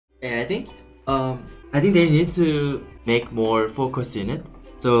Yeah, I think they need to make more focus in it.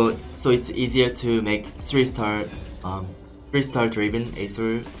 So it's easier to make 3-star 3-star driven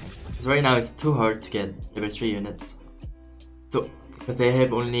Acer. Because right now it's too hard to get level 3 units. So because they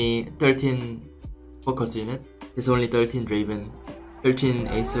have only 13 focus unit, there's only 13 driven, 13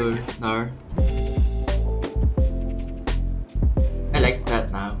 Acer Nar. I like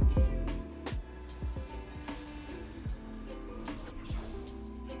Spat now.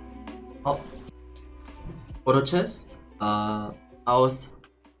 Oh, auto chess. I was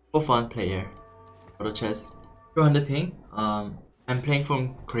for fun player. Auto chess. 200 ping. I'm playing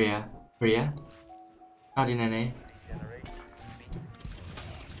from Korea. Korea. Not in NA.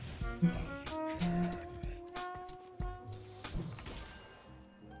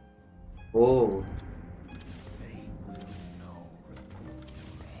 Oh.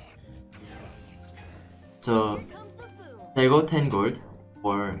 So I go 10 gold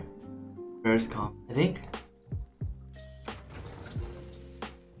for first comp, I think.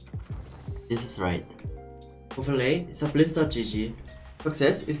 This is right. Overlay, it's a bliss.gg.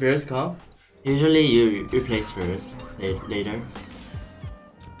 Success if first comp. Usually you replace first later.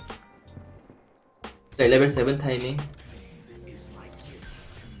 Like level 7 timing.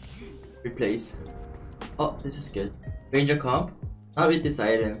 Replace. Oh, this is good. Ranger comp. Not with this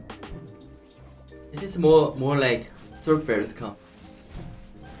item. This is more like Sword Bear's comp.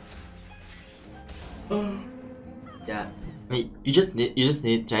 Yeah, I mean you just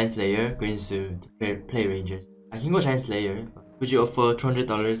need Giant Slayer Greens to play Ranger. I can go Giant Slayer. Would you offer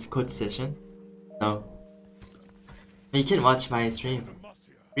 $200 coach session? No. I mean, you can watch my stream.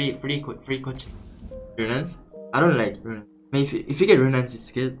 Free coaching. Runans? I don't like Runans. I mean, if you get Runans,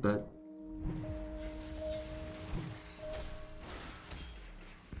 it's good, but.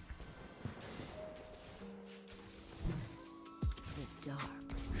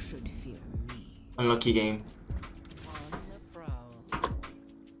 Unlucky game.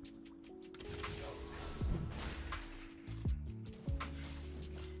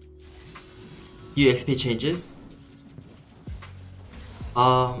 UXP changes.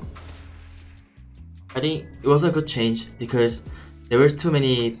 I think it was a good change because there was too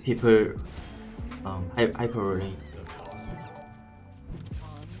many people hyper rolling.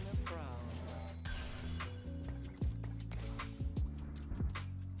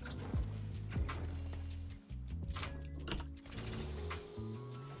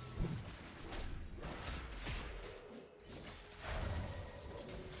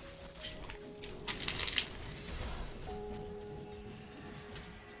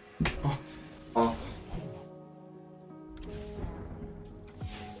 Oh.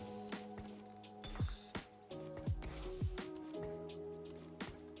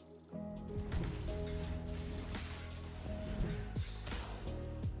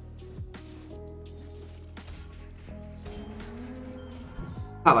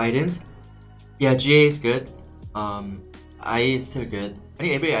 5 items. Yeah, GA is good. I is still good. I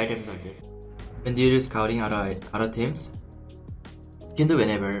think every items are good. When do you do scouting other teams? You can do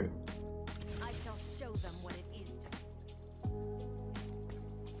whenever. I shall show them what it is.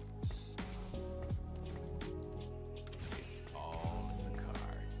 It's all in the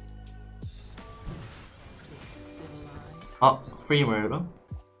cards. Oh, free Murder.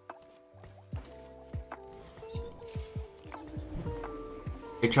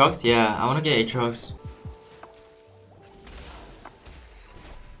 Aatrox? Yeah, I wanna get Aatrox.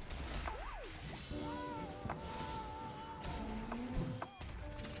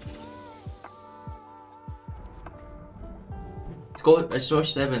 Let's go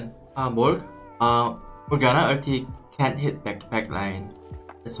 7. Morg? Morgana ulti can't hit back line.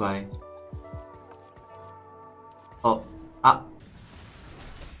 That's why. Oh,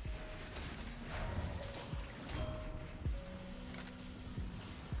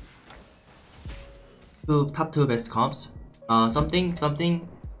 top 2 best comps. Something.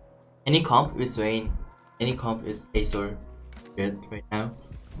 Any comp with Swain, any comp with Azor. Good right now.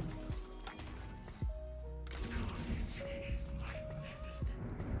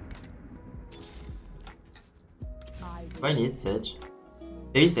 Do I need Sedge?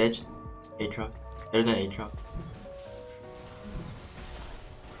 Maybe Sedge. Aatrox. Better than Aatrox.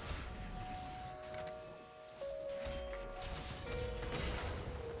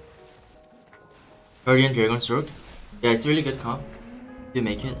 Guardian Dragon Stroke. Yeah, it's really good comp. If you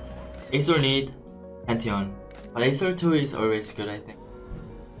make it. Azor need Pantheon. But Azor 2 is always good, I think.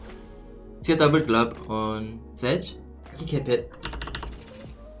 Let's get double glove on Sedge. I can keep it.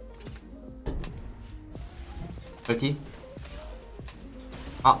 Ulti.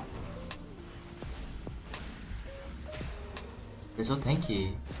 You're so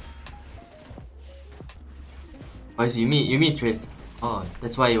tanky. Oh, it's Yumi Trist. Oh,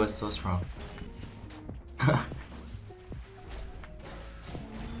 that's why it was so strong. Let's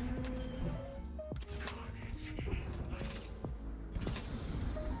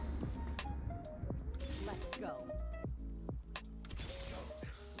go.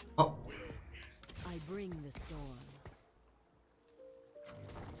 Oh, I bring the storm.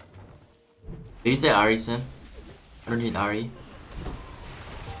 did you say Ari, Sen? I don't need Ari.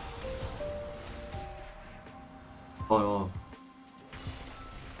 Oh.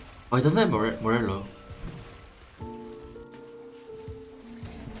 Oh, it doesn't have Morello.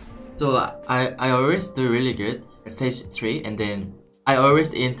 So I always do really good at stage 3 and then I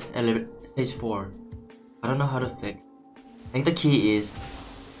always int stage 4. I don't know how to fix. I think the key is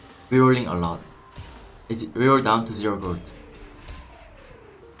rerolling a lot. It's reroll down to 0 gold.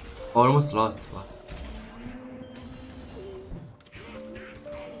 Almost lost. Wow.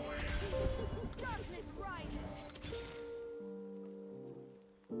 Darkness rises.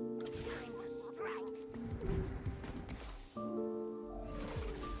 Time to strike.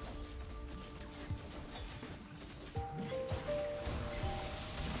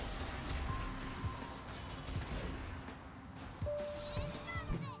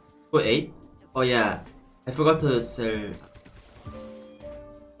 Go 8? Oh yeah, I forgot to sell. Ready,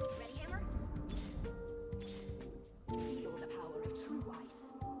 hammer? Feel the power of true ice.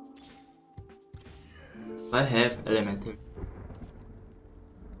 I have elemental.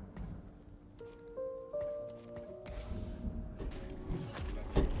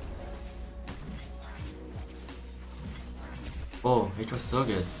 Oh, it was so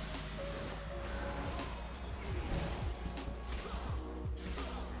good.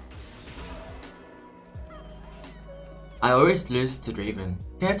 I always lose to Draven.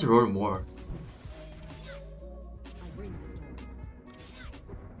 I have to roll more. I bring the storm.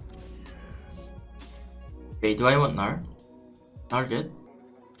 Wait, do I want Gnar? Gnar good?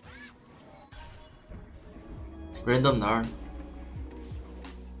 Random Gnar.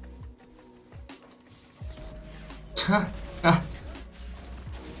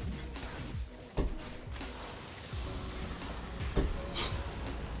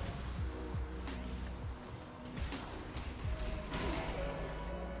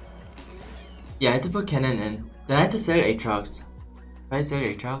 Yeah, I had to put cannon in. Then I had to sell Aatrox. Should I sell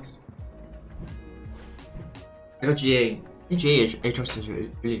Aatrox? I got GA. I think GA Aatrox is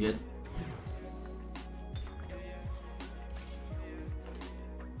really good.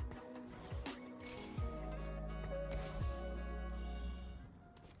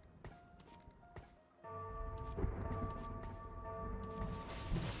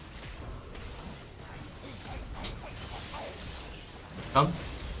 Come.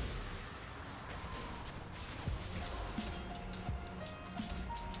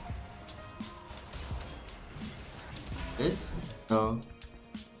 This? No.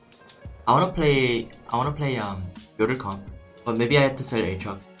 I wanna play Yodel comp. But maybe I have to sell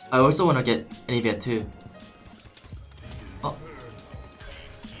Aatrox. I also wanna get Anivia too. Oh.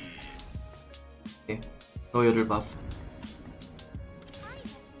 Okay. Go Yodel buff.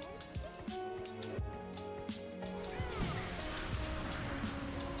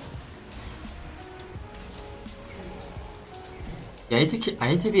 Yeah, I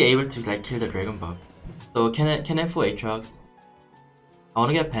need to be able to like kill the dragon buff. So can I for Aatrox? I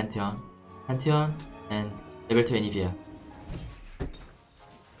wanna get Pantheon, and level 2 Anivia.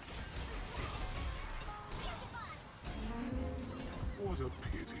 What a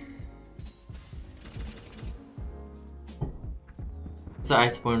pity. It's an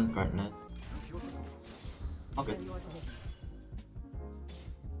Iceborne Gauntlet. Okay.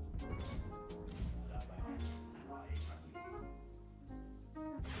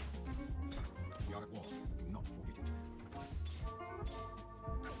 We are at war. Do not forget it.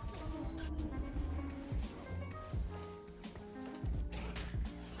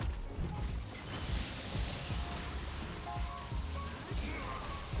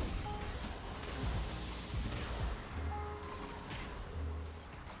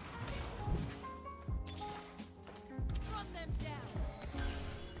 Run them down.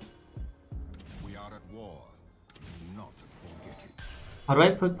 We are at war. Do not forget it. How do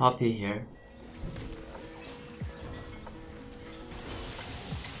I put Poppy here?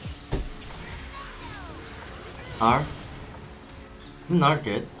 R? Isn't R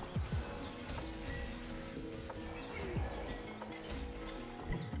good?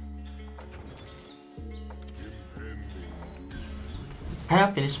 Kind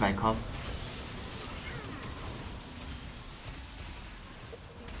of finished my comp.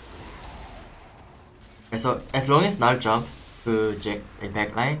 Okay, so as long as Nar jump to a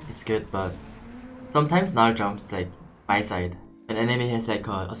backline, it's good, but sometimes Nar jumps like right side. An enemy has like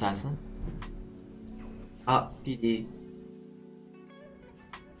a assassin. Ah, PD.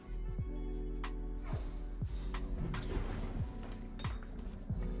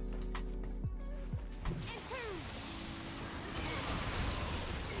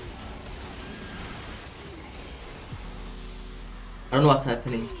 I don't know what's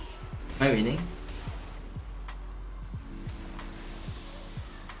happening. Am I winning?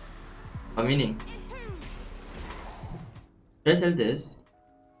 I'm winning. Should I sell this?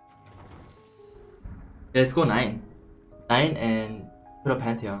 Let's go 9. 9 and put a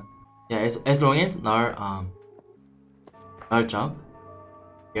Pantheon. Yeah, as long as Nar jump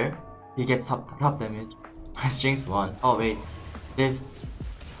here, he gets top damage. Strings 1. Oh wait. Live.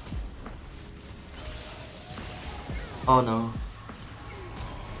 Oh no.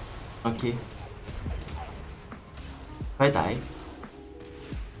 Okay. If I die,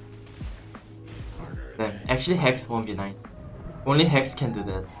 then actually Hex 1v9. Only Hex can do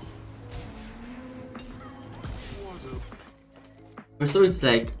that. Also, it's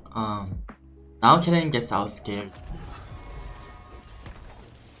like now Kennen gets out scared.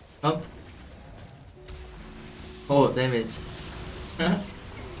 Up. Oh, damage.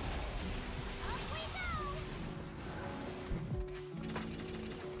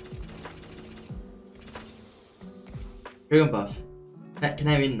 Dragon buff. Can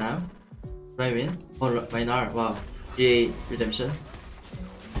I win now? Do I win? Oh, Ragnar. Wow. GA redemption.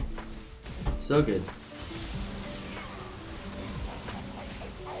 So good.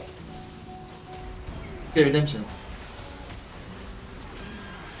 Good redemption.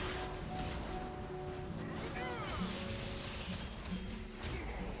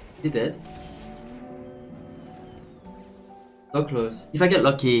 He dead? So close. If I get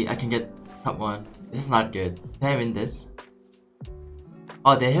lucky, I can get top 1. This is not good. Can I win this?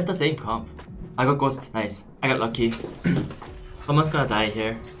 Oh, they have the same comp. I got ghost. Nice. I got lucky. Someone's gonna die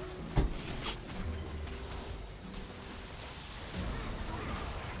here.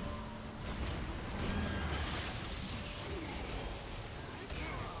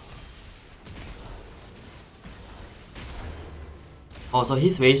 Oh, so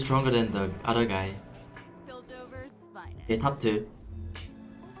he's way stronger than the other guy. Piltover's finest. Okay, top 2.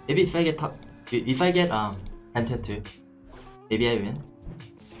 Maybe if I get Pantheon 2, maybe I win.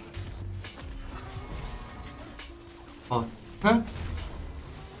 Oh, huh?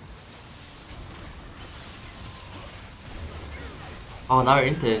 Oh, now we're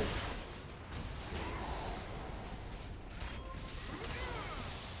into it.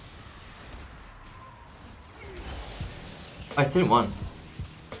 I still won.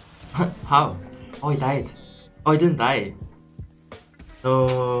 How? Oh, he died. Oh, he didn't die.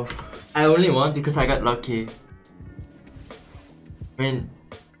 So I only won because I got lucky. I mean,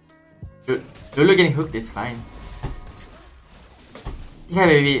 Lulu getting hooked is fine. Yeah,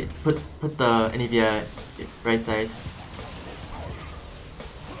 maybe put the Anivia right side.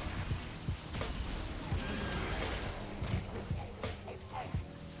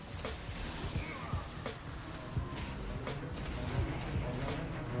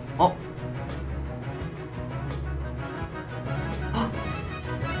 Oh.